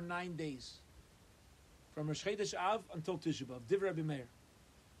for 9 days, from Rosh Chodesh Av until Tisha B'Av. Divrei Rabbi Meir.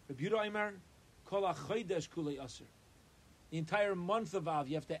 Rabbi Yehuda Aimer, kol ha-chodesh kulei aser. The entire month of Av,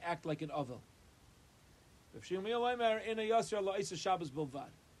 you have to act like an avel. Rabbi Shimon Aimer, ina yaser la'isa Shabbos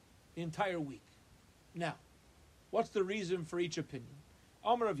bilvad. The entire week. Now, what's the reason for each opinion?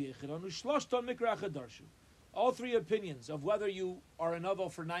 Amar Rav Yechidan, u'shloshton mikra achadarshu. All three opinions of whether you are an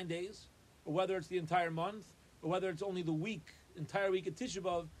avel for 9 days, or whether it's the entire month, or whether it's only the week, entire week of Tisha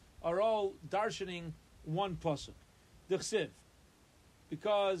B'Av, are all darshaning one pasuk. The Chsiv,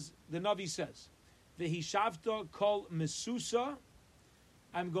 because the Navi says, "V'hishavta kol mesusa,"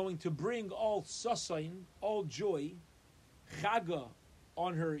 I'm going to bring all sasain, all joy, chaga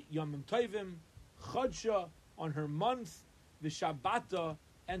on her yomim tovim, chodsha on her month, v'shabbata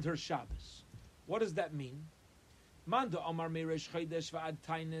and her Shabbos. What does that mean? Manda Amar Meresh Chodesh v'ad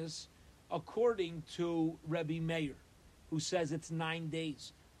tainis, according to Rabbi Meir, who says it's 9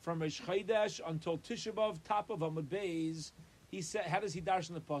 days. From Rosh Chodesh until Tisha B'Av, top of Amud Beis, he said, how does he dash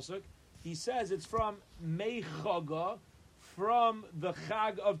in the pasuk? He says it's from Mei Chaga, from the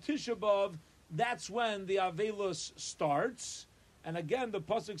Chag of Tisha B'Av. That's when the Avelus starts. And again, the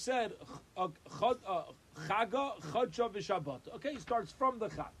pasuk said Chaga Chodsha v'Shabbat. Okay, he starts from the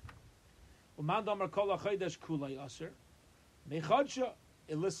Chag. Uman Damar Kol HaChodesh Kulei Aser Mei Chodsha.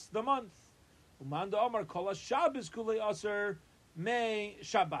 It lists the month. Umanda Amar Kol Shabbos Kulei Aser Mei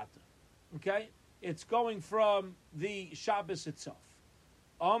Shabbat. Okay, it's going from the Shabbos itself.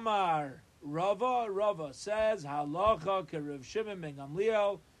 Amar Rava says Halacha K'Rav Shimon ben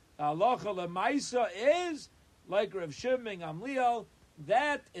Gamliel. Halacha Lemaisa is like Rav Shimon ben Gamliel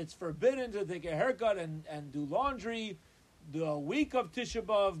that it's forbidden to take a haircut and do laundry the week of Tisha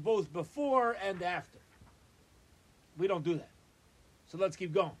B'Av, both before and after. We don't do that. So let's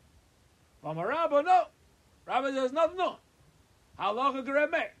keep going. Rabba, no. Rabba says nothing. No. Halacha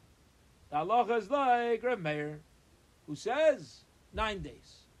Rav Meir. The halacha is like Rav Meir, who says 9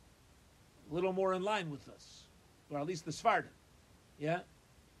 days. A little more in line with us, or at least the Sfardim. Yeah,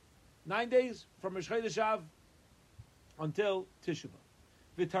 9 days from Rosh Chodesh Av until Tisha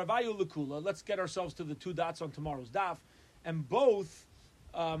B'Av. V'tarvayu lekula. Let's get ourselves to the 2 dots on tomorrow's daf, and both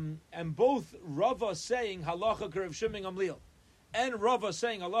Rava saying halacha Rav Shimon Gamliel and Rava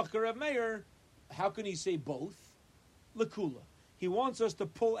saying halacha Rav Meir. How can he say both? Lekula. He wants us to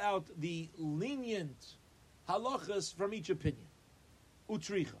pull out the lenient halachas from each opinion.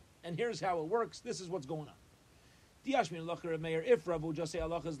 Utricha. And here's how it works. This is what's going on. Diashmin halacha Rav Meir. If Rava would just say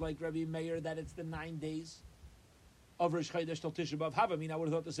halachas like Rabbi Meir, that it's the 9 days of Rosh Chodesh till Tisha B'Av. Havamina, I would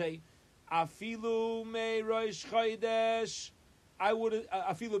have thought to say afilu me Rosh Chodesh. I would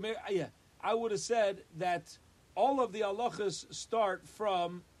have said that all of the halachas start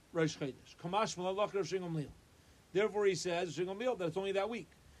from Rosh Chodesh. Kamash halacha Rav Shimon Gamliel. Therefore, he says Shimon Gamliel that it's only that week.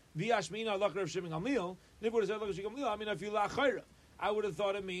 V'yashmina halacha Rav Shimon Gamliel. Therefore, he says halacha Shimon Gamliel. I mean, afilu achayra. I would have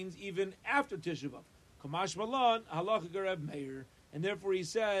thought it means even after Tisha B'Av. Kamash malan halacha Rav Meir, and therefore he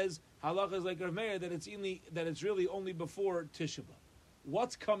says halacha is like Rav Meir that it's really only before Tisha B'Av.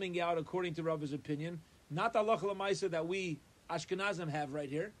 What's coming out according to Rava's opinion? Not the halacha l'maisa that we Ashkenazim have right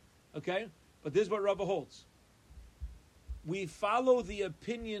here, okay? But this is what Rava holds. We follow the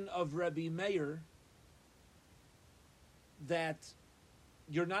opinion of Rabbi Meir that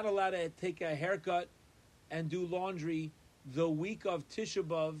you're not allowed to take a haircut and do laundry the week of Tisha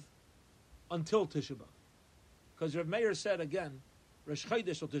B'Av until Tisha B'Av. Because Rav Meir said, again, Rosh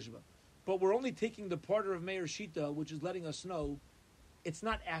Chodesh till Tisha B'Av. But we're only taking the part of Meir Shita, which is letting us know it's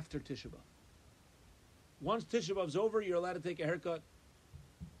not after Tisha B'Av. Once Tisha B'Av's over, you're allowed to take a haircut,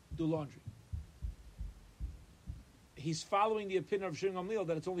 do laundry. He's following the opinion of Shimon Gamliel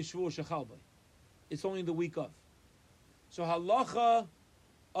that it's only Shavuot Shechalbei. It's only the week of. So halacha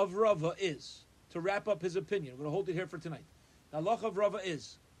of Rava is, to wrap up his opinion, we're going to hold it here for tonight. The halacha of Rava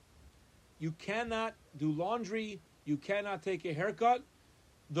is, you cannot do laundry, you cannot take a haircut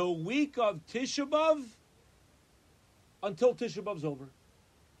the week of Tisha B'Av until Tisha B'Av's over.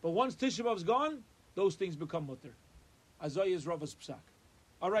 But once Tisha B'Av's gone, those things become mutter. Azay is Rava's psak.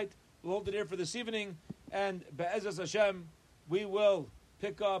 All right, we'll hold it here for this evening. And Be'ezras Hashem, we will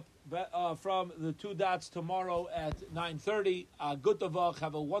pick up from the 2 dots tomorrow at 9:30. Good Tavach.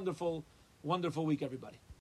 Have a wonderful, wonderful week, everybody.